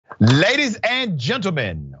Ladies and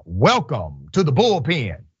gentlemen, welcome to the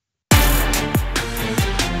Bullpen.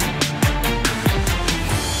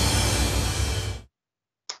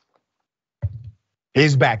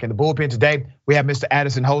 He's back in the Bullpen today. We have Mr.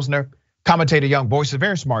 Addison Hosner, commentator, young voice, a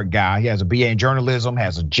very smart guy. He has a BA in journalism,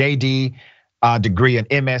 has a JD degree, an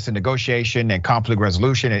MS in negotiation and conflict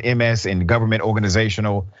resolution, and MS in government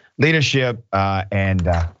organizational leadership, and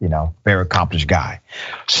very accomplished guy.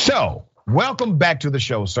 So, welcome back to the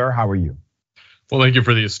show, sir. How are you? Well, thank you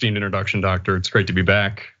for the esteemed introduction, Doctor. It's great to be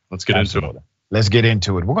back. Let's get into it. Let's get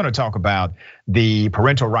into it. We're going to talk about the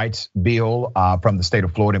Parental Rights bill from the state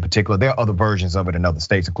of Florida in particular. There are other versions of it in other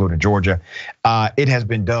states, including Georgia. It has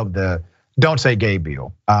been dubbed the Don't Say Gay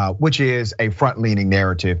bill, which is a front-leaning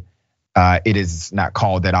narrative. It is not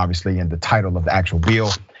called that, obviously, in the title of the actual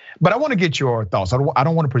bill. But I want to get your thoughts. I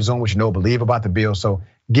don't want to presume what you know or believe about the bill. So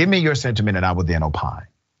give me your sentiment and I will then opine.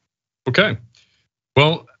 Okay.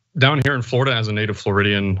 Well, down here in Florida, as a native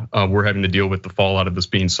Floridian, we're having to deal with the fallout of this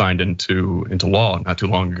being signed into law not too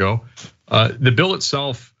long ago. The bill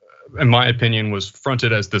itself, in my opinion, was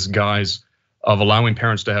fronted as this guise of allowing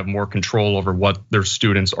parents to have more control over what their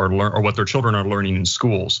students are or what their children are learning in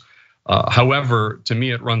schools. However, to me,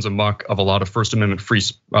 it runs amok of a lot of First Amendment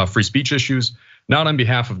free speech issues, not on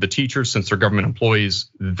behalf of the teachers, since they're government employees.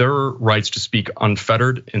 Their rights to speak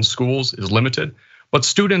unfettered in schools is limited. But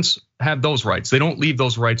students have those rights. They don't leave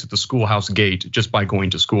those rights at the schoolhouse gate just by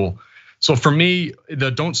going to school. So for me,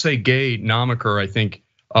 the Don't Say Gay moniker, I think,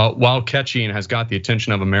 while catchy and has got the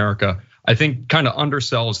attention of America, I think kind of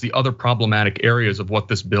undersells the other problematic areas of what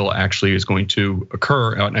this bill actually is going to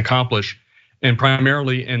occur and accomplish, and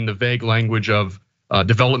primarily in the vague language of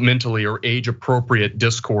developmentally or age-appropriate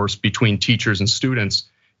discourse between teachers and students.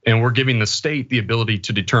 And we're giving the state the ability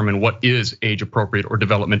to determine what is age-appropriate or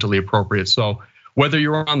developmentally appropriate. So whether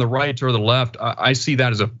you're on the right or the left, I see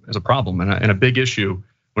that as a problem and a big issue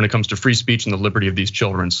when it comes to free speech and the liberty of these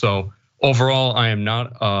children. So overall, I am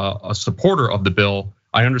not a supporter of the bill.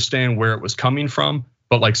 I understand where it was coming from,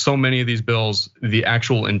 but like so many of these bills, the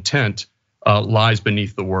actual intent lies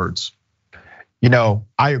beneath the words. I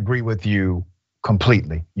agree with you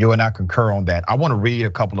completely. You and I concur on that. I want to read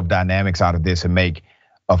a couple of dynamics out of this and make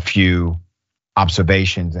a few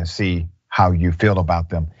observations and see how you feel about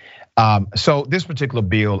them. So this particular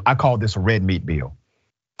bill, I call this a red meat bill.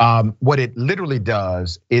 What it literally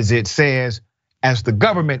does is it says, as the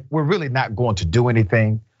government, we're really not going to do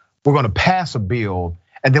anything. We're going to pass a bill,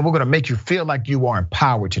 and then we're going to make you feel like you are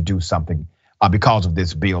empowered to do something because of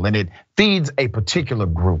this bill. And it feeds a particular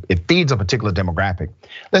group. It feeds a particular demographic.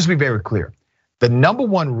 Let's be very clear. The number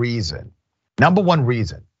one reason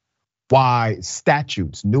why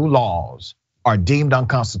statutes, new laws are deemed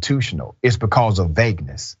unconstitutional is because of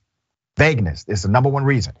vagueness. Vagueness is the number one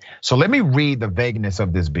reason. So let me read the vagueness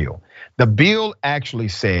of this bill. The bill actually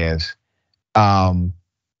says, classroom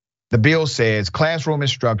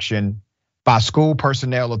instruction by school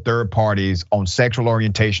personnel or third parties on sexual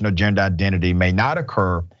orientation or gender identity may not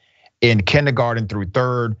occur in kindergarten through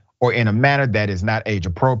third or in a manner that is not age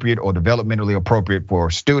appropriate or developmentally appropriate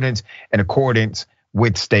for students in accordance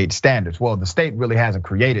with state standards. Well, the state really hasn't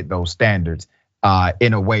created those standards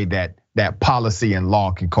in a way that policy and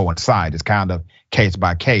law can coincide. It's kind of case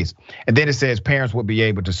by case. And then it says parents will be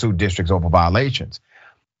able to sue districts over violations.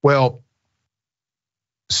 Well,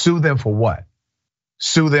 sue them for what?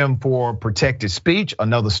 Sue them for protected speech.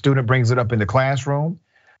 Another student brings it up in the classroom.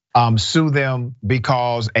 Sue them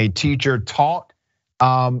because a teacher taught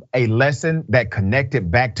a lesson that connected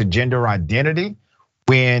back to gender identity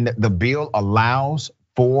when the bill allows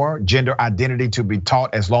for gender identity to be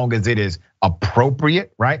taught as long as it is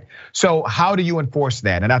appropriate, right? So how do you enforce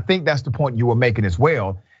that? And I think that's the point you were making as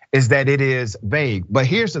well, is that it is vague. But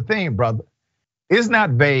here's the thing, brother. It's not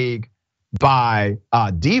vague by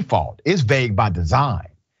default. It's vague by design.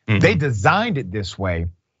 They designed it this way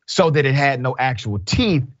so that it had no actual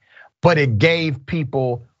teeth, but it gave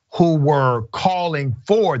people who were calling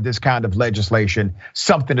for this kind of legislation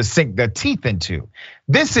something to sink their teeth into.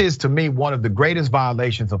 This is, to me, one of the greatest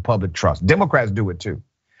violations of public trust. Democrats do it too,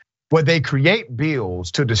 where they create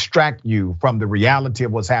bills to distract you from the reality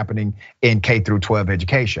of what's happening in K through 12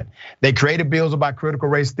 education. They created bills about critical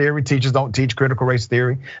race theory. Teachers don't teach critical race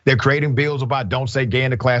theory. They're creating bills about don't say gay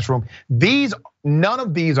in the classroom. None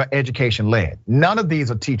of these are education led. None of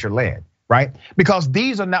these are teacher led. Right? Because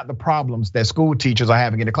these are not the problems that school teachers are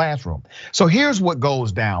having in the classroom. So here's what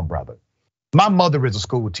goes down, brother. My mother is a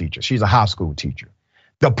school teacher. She's a high school teacher.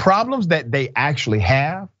 The problems that they actually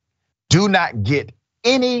have do not get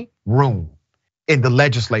any room in the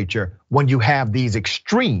legislature when you have these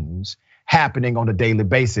extremes happening on a daily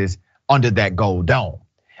basis under that gold dome.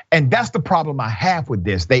 And that's the problem I have with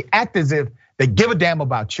this. They act as if they give a damn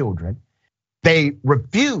about children. They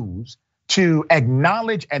refuse to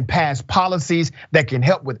acknowledge and pass policies that can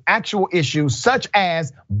help with actual issues such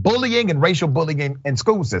as bullying and racial bullying in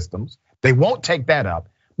school systems. They won't take that up,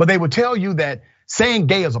 but they will tell you that saying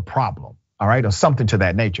gay is a problem, all right, or something to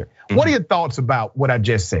that nature. What are your thoughts about what I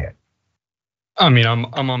just said? I mean,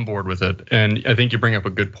 I'm on board with it, and I think you bring up a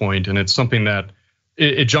good point, and it's something that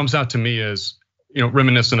it jumps out to me as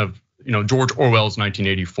reminiscent of George Orwell's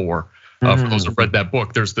 1984. For those who've read that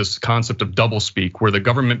book, there's this concept of doublespeak where the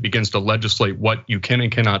government begins to legislate what you can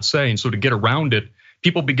and cannot say. And so to get around it,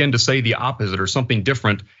 people begin to say the opposite or something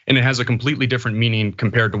different, and it has a completely different meaning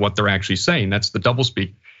compared to what they're actually saying. That's the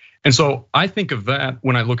doublespeak. And so I think of that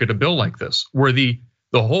when I look at a bill like this, where the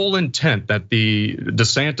whole intent that the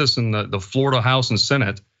DeSantis and the Florida House and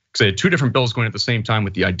Senate, because they had two different bills going at the same time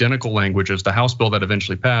with the identical language as the House bill that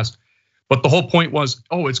eventually passed. But the whole point was,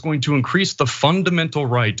 it's going to increase the fundamental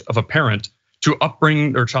right of a parent to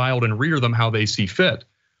upbring their child and rear them how they see fit.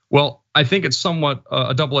 Well, I think it's somewhat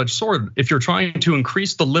a double-edged sword. If you're trying to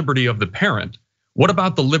increase the liberty of the parent, what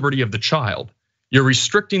about the liberty of the child? You're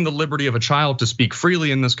restricting the liberty of a child to speak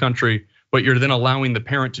freely in this country, but you're then allowing the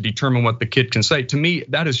parent to determine what the kid can say. To me,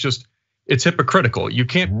 that is it's hypocritical. You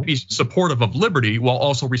can't be supportive of liberty while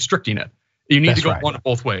also restricting it. You need to go one of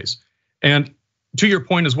both ways. And to your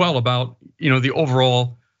point as well about the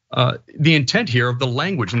overall the intent here of the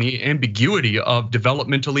language and the ambiguity of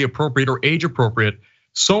developmentally appropriate or age appropriate.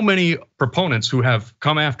 So many proponents who have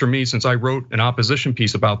come after me since I wrote an opposition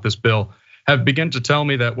piece about this bill have begun to tell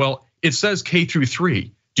me that, well, it says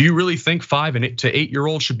K-3. Do you really think 5 to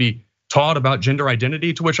 8-year-olds should be taught about gender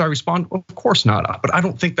identity? To which I respond, well, of course not. But I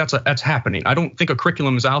don't think that's happening. I don't think a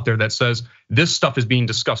curriculum is out there that says this stuff is being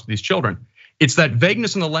discussed with these children. It's that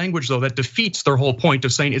vagueness in the language, though, that defeats their whole point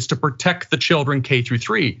of saying it's to protect the children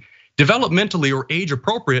K-3. Developmentally or age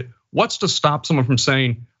appropriate, what's to stop someone from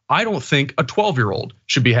saying, I don't think a 12-year-old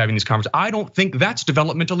should be having these conversations. I don't think that's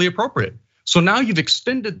developmentally appropriate. So now you've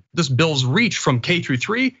extended this bill's reach from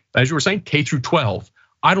K-3, as you were saying, K-12.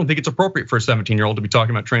 I don't think it's appropriate for a 17-year-old to be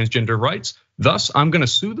talking about transgender rights. Thus, I'm gonna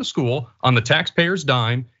sue the school on the taxpayer's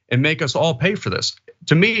dime and make us all pay for this.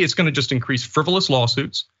 To me, it's gonna just increase frivolous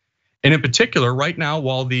lawsuits. And in particular, right now,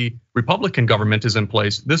 while the Republican government is in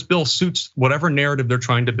place, this bill suits whatever narrative they're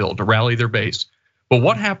trying to build to rally their base. But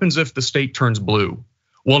what happens if the state turns blue?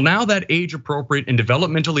 Well, now that age appropriate and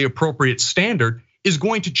developmentally appropriate standard is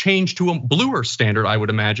going to change to a bluer standard, I would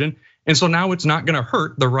imagine. And so now it's not gonna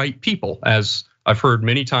hurt the right people, as I've heard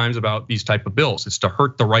many times about these type of bills. It's to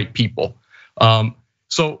hurt the right people.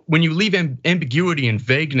 So when you leave ambiguity and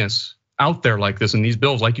vagueness out there like this in these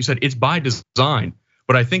bills, like you said, it's by design.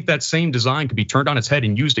 But I think that same design could be turned on its head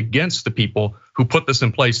and used against the people who put this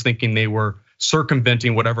in place, thinking they were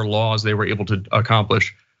circumventing whatever laws they were able to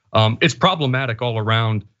accomplish. It's problematic all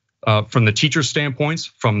around from the teacher standpoints,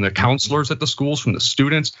 from the counselors at the schools, from the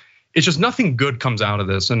students. It's just nothing good comes out of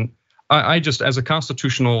this. And I just, as a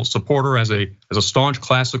constitutional supporter, as a staunch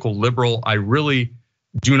classical liberal, I really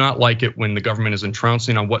do not like it when the government is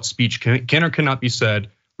entrancing on what speech can or cannot be said,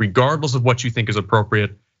 regardless of what you think is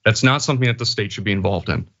appropriate. That's not something that the state should be involved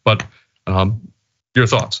in. But your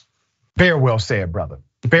thoughts? Very well said, brother.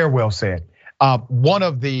 Very well said. One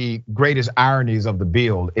of the greatest ironies of the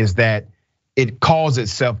bill is that it calls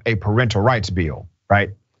itself a parental rights bill, right?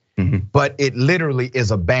 But it literally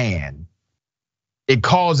is a ban. It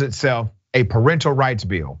calls itself a parental rights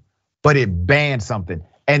bill, but it bans something.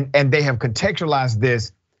 And they have contextualized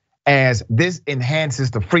this as this enhances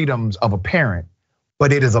the freedoms of a parent,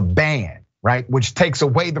 but it is a ban, right? Which takes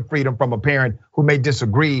away the freedom from a parent who may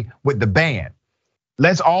disagree with the ban.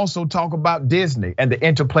 Let's also talk about Disney and the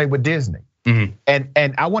interplay with Disney.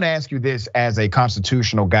 And I want to ask you this as a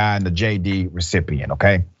constitutional guy and the JD recipient,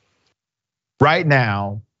 okay? Right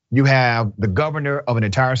now, you have the governor of an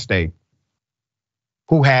entire state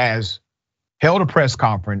who has held a press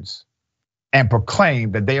conference and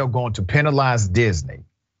proclaimed that they are going to penalize Disney,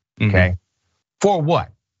 okay? For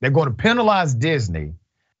what? They're going to penalize Disney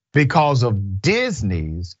because of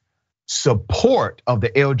Disney's support of the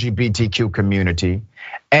LGBTQ community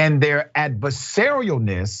and their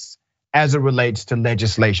adversarialness as it relates to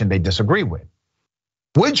legislation they disagree with.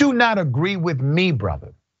 Would you not agree with me,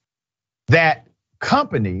 brother, that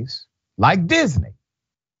companies like Disney,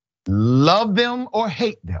 love them or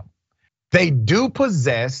hate them, they do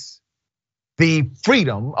possess the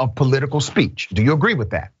freedom of political speech? Do you agree with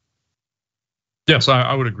that? Yes,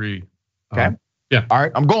 I would agree. Okay. Yeah. All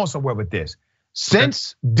right, I'm going somewhere with this.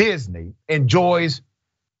 Since Disney enjoys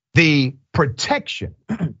the protection,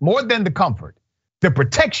 more than the comfort, the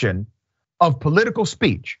protection of political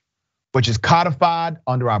speech, which is codified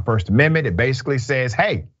under our First Amendment. It basically says,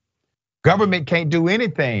 hey, government can't do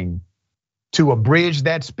anything to abridge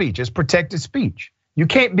that speech. It's protected speech. You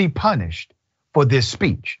can't be punished for this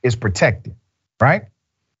speech. It's protected, right?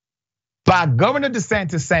 By Governor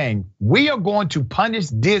DeSantis saying, we are going to punish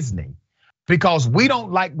Disney because we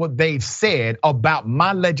don't like what they've said about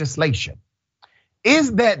my legislation.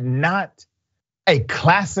 Is that not a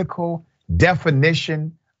classical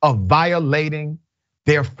definition of violating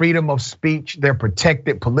their freedom of speech, their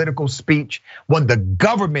protected political speech, when the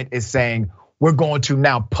government is saying we're going to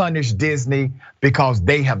now punish Disney because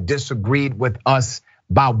they have disagreed with us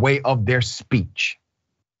by way of their speech?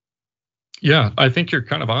 Yeah, I think you're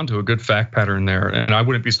kind of onto a good fact pattern there. And I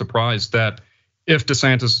wouldn't be surprised that if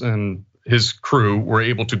DeSantis and his crew were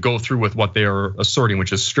able to go through with what they are asserting,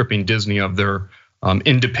 which is stripping Disney of their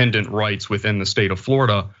independent rights within the state of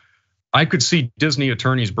Florida, I could see Disney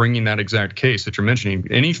attorneys bringing that exact case that you're mentioning.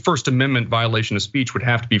 Any First Amendment violation of speech would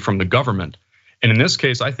have to be from the government. And in this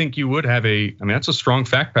case, I think you would have that's a strong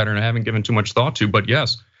fact pattern I haven't given too much thought to, but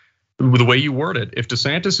yes, the way you word it, if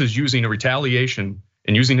DeSantis is using a retaliation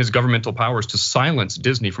and using his governmental powers to silence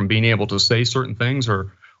Disney from being able to say certain things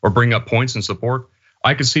or bring up points in support,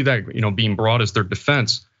 I could see that being brought as their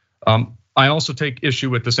defense. I also take issue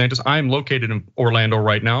with DeSantis. I'm located in Orlando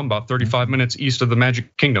right now. I'm about 35 minutes east of the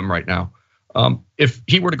Magic Kingdom right now. If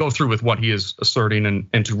he were to go through with what he is asserting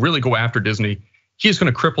and to really go after Disney, he's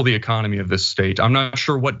going to cripple the economy of this state. I'm not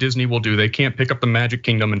sure what Disney will do. They can't pick up the Magic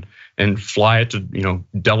Kingdom and fly it to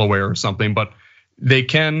Delaware or something, but they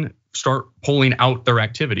can start pulling out their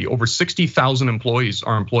activity. Over 60,000 employees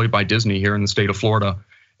are employed by Disney here in the state of Florida.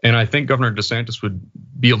 And I think Governor DeSantis would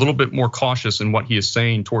be a little bit more cautious in what he is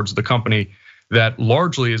saying towards the company that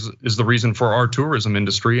largely is the reason for our tourism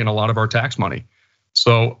industry and a lot of our tax money.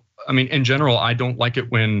 So, I mean, in general, I don't like it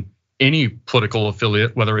when any political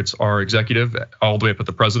affiliate, whether it's our executive all the way up at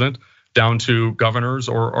the president, down to governors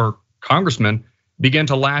or congressmen, begin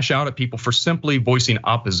to lash out at people for simply voicing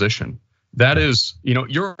opposition. That is,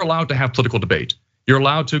 you're allowed to have political debate. You're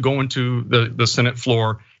allowed to go into the Senate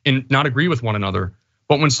floor and not agree with one another.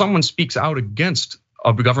 But when someone speaks out against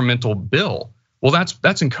a governmental bill, well, that's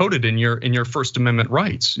encoded in your First Amendment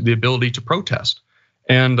rights, the ability to protest.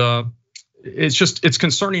 And it's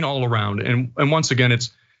concerning all around. And once again,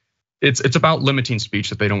 it's about limiting speech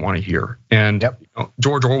that they don't want to hear. And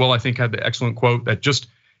George Orwell, I think, had the excellent quote that just,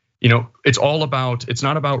 it's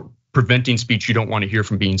not about preventing speech you don't want to hear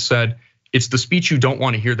from being said. It's the speech you don't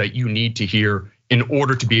want to hear that you need to hear in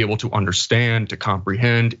order to be able to understand, to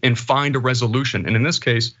comprehend, and find a resolution. And in this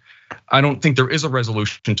case, I don't think there is a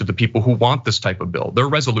resolution to the people who want this type of bill. Their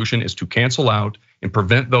resolution is to cancel out and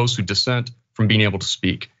prevent those who dissent from being able to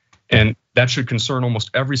speak. And that should concern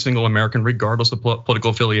almost every single American, regardless of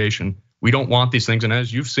political affiliation. We don't want these things, and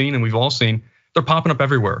as you've seen and we've all seen, they're popping up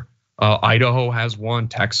everywhere. Idaho has one,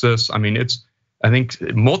 Texas. I mean, I think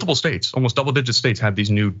multiple states, almost double-digit states, have these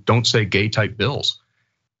new "don't say gay" type bills,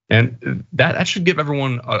 and that should give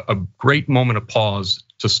everyone a great moment of pause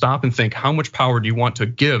to stop and think: how much power do you want to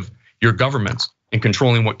give your governments in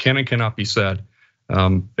controlling what can and cannot be said?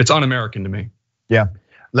 It's un-American to me. Yeah.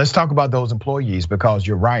 Let's talk about those employees, because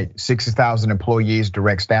you're right. 60,000 employees,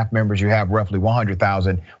 direct staff members. You have roughly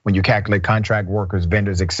 100,000 when you calculate contract workers,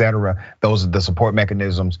 vendors, et cetera. Those are the support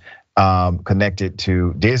mechanisms connected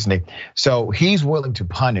to Disney. So he's willing to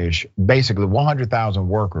punish basically 100,000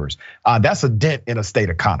 workers. That's a dent in a state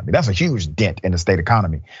economy. That's a huge dent in the state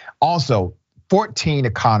economy. Also, 14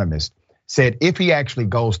 economists said if he actually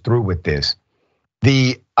goes through with this,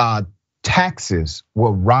 the taxes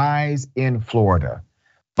will rise in Florida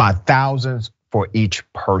by thousands for each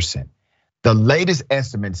person. The latest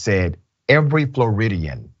estimate said every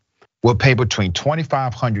Floridian will pay between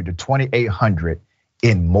 $2,500 to $2,800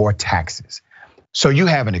 in more taxes. So you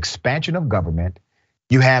have an expansion of government,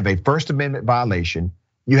 you have a First Amendment violation,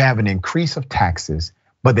 you have an increase of taxes,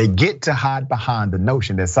 but they get to hide behind the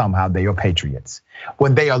notion that somehow they are patriots,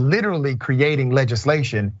 when they are literally creating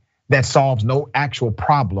legislation that solves no actual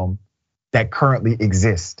problem that currently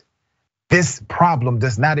exists. This problem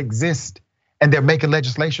does not exist, and they're making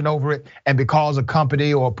legislation over it. And because a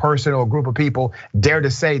company or a person or a group of people dare to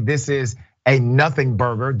say this is a nothing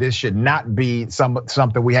burger, this should not be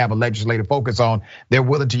something we have a legislative focus on, they're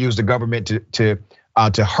willing to use the government to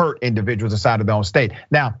hurt individuals inside of their own state.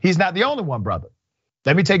 Now, he's not the only one, brother.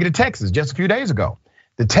 Let me take you to Texas. Just a few days ago,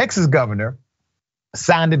 the Texas governor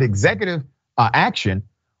signed an executive action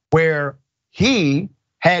where he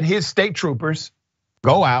had his state troopers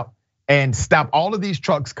go out and stop all of these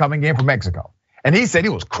trucks coming in from Mexico. And he said he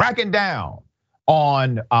was cracking down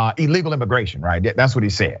on illegal immigration, right? That's what he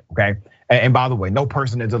said, okay? And by the way, no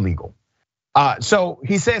person is illegal. So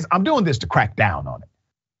he says, I'm doing this to crack down on it.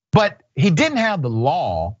 But he didn't have the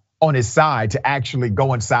law on his side to actually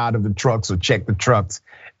go inside of the trucks or check the trucks.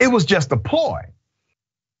 It was just a ploy.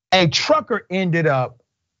 A trucker ended up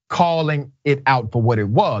calling it out for what it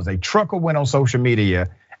was. A trucker went on social media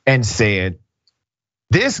and said,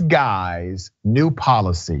 this guy's new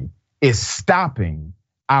policy is stopping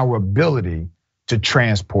our ability to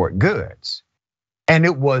transport goods. And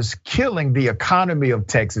it was killing the economy of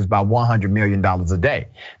Texas by $100 million a day.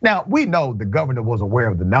 Now, we know the governor was aware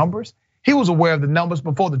of the numbers. He was aware of the numbers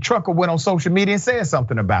before the trucker went on social media and said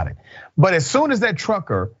something about it. But as soon as that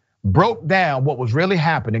trucker broke down what was really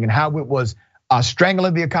happening and how it was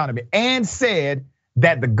strangling the economy and said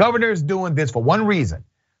that the governor is doing this for one reason,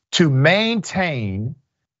 to maintain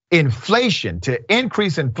inflation, to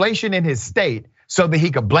increase inflation in his state so that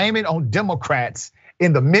he could blame it on Democrats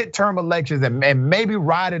in the midterm elections and maybe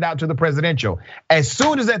ride it out to the presidential. As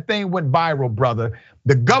soon as that thing went viral, brother,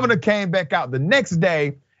 the governor came back out the next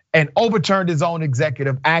day and overturned his own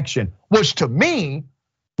executive action, which to me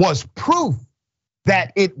was proof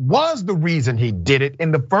that it was the reason he did it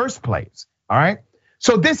in the first place, all right?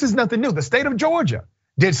 So this is nothing new. The state of Georgia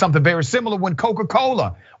did something very similar when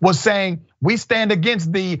Coca-Cola was saying, we stand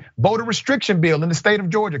against the voter restriction bill in the state of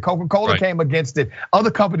Georgia. Coca-Cola came against it.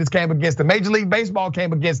 Other companies came against it. Major League Baseball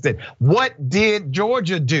came against it. What did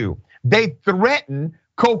Georgia do? They threatened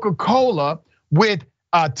Coca-Cola with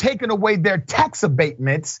taking away their tax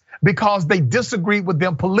abatements because they disagreed with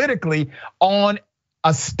them politically on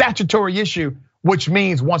a statutory issue, which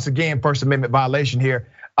means, once again, First Amendment violation here,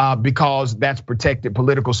 because that's protected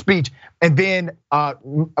political speech. And then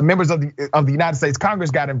members of the United States Congress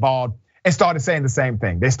got involved and started saying the same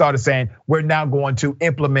thing. They started saying, we're now going to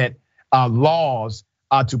implement laws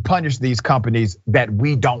to punish these companies that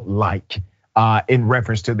we don't like in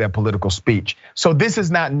reference to their political speech. So this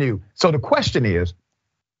is not new. So the question is,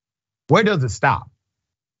 where does it stop?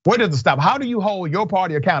 Where does it stop? How do you hold your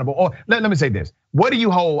party accountable? Or let me say this, what do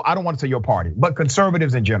you hold, I don't want to say your party, but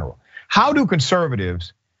conservatives in general. How do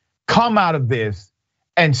conservatives come out of this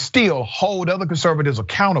and still hold other conservatives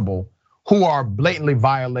accountable who are blatantly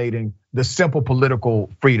violating the simple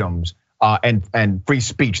political freedoms and free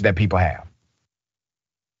speech that people have?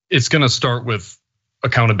 It's gonna start with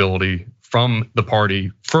accountability from the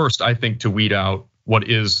party first, I think, to weed out what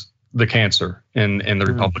is the cancer in the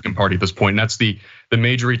Republican Party at this point. And that's the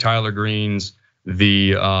Marjorie Taylor Greenes,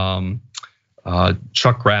 the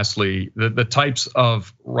Chuck Grassley, the types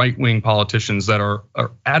of right-wing politicians that are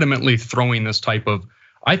adamantly throwing this type of,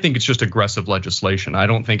 I think it's just aggressive legislation. I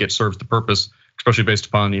don't think it serves the purpose, especially based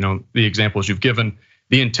upon the examples you've given.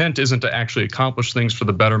 The intent isn't to actually accomplish things for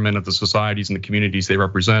the betterment of the societies and the communities they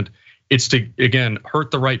represent. It's to, again,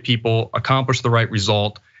 hurt the right people, accomplish the right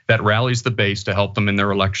result that rallies the base to help them in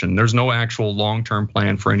their election. There's no actual long-term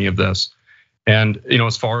plan for any of this. And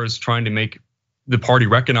as far as trying to make the party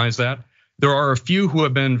recognize that, there are a few who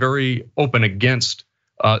have been very open against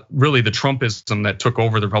really the Trumpism that took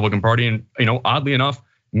over the Republican Party. And oddly enough,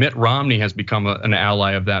 Mitt Romney has become an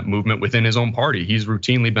ally of that movement within his own party. He's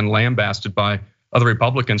routinely been lambasted by other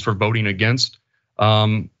Republicans for voting against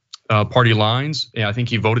party lines. And I think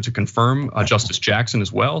he voted to confirm Justice Jackson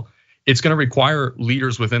as well. It's going to require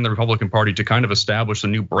leaders within the Republican Party to kind of establish a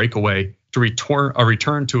new breakaway, to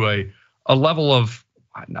return to a level of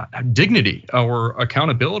dignity or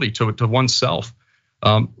accountability to oneself.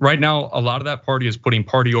 Right now, a lot of that party is putting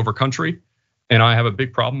party over country, and I have a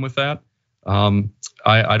big problem with that.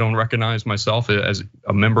 I don't recognize myself as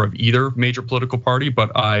a member of either major political party,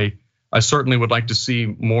 but I certainly would like to see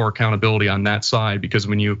more accountability on that side, because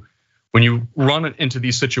when you run into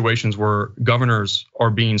these situations where governors are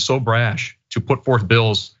being so brash to put forth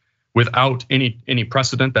bills without any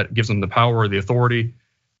precedent that gives them the power or the authority,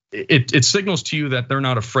 it signals to you that they're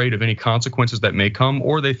not afraid of any consequences that may come,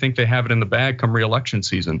 or they think they have it in the bag come re-election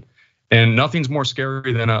season. And nothing's more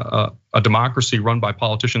scary than a democracy run by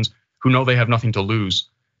politicians who know they have nothing to lose.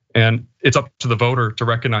 And it's up to the voter to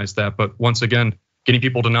recognize that. But once again, getting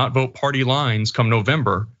people to not vote party lines come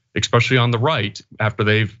November, especially on the right, after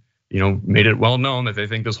they've made it well known that they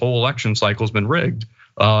think this whole election cycle has been rigged.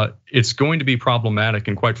 It's going to be problematic,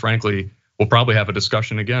 and quite frankly, we'll probably have a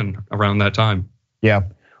discussion again around that time. Yeah,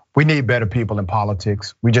 we need better people in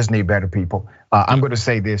politics. We just need better people. I'm going to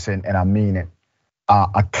say this, and I mean it.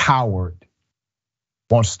 A coward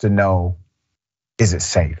wants to know, is it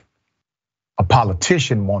safe? A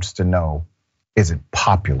politician wants to know, is it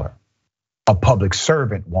popular? A public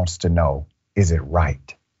servant wants to know, is it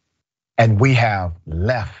right? And we have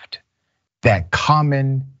left that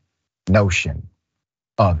common notion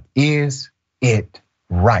of is it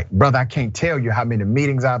right? Brother, I can't tell you how many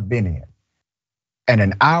meetings I've been in. And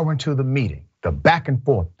an hour into the meeting, the back and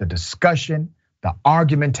forth, the discussion, the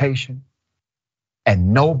argumentation,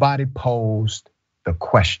 and nobody posed the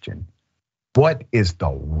question, what is the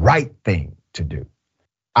right thing to do?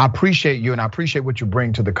 I appreciate you and I appreciate what you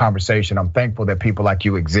bring to the conversation. I'm thankful that people like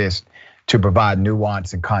you exist to provide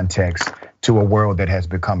nuance and context to a world that has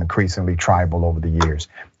become increasingly tribal over the years.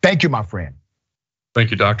 Thank you, my friend.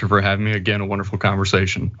 Thank you, Doctor, for having me. Again, a wonderful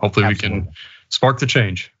conversation. Hopefully we can spark the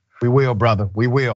change. We will, brother, we will.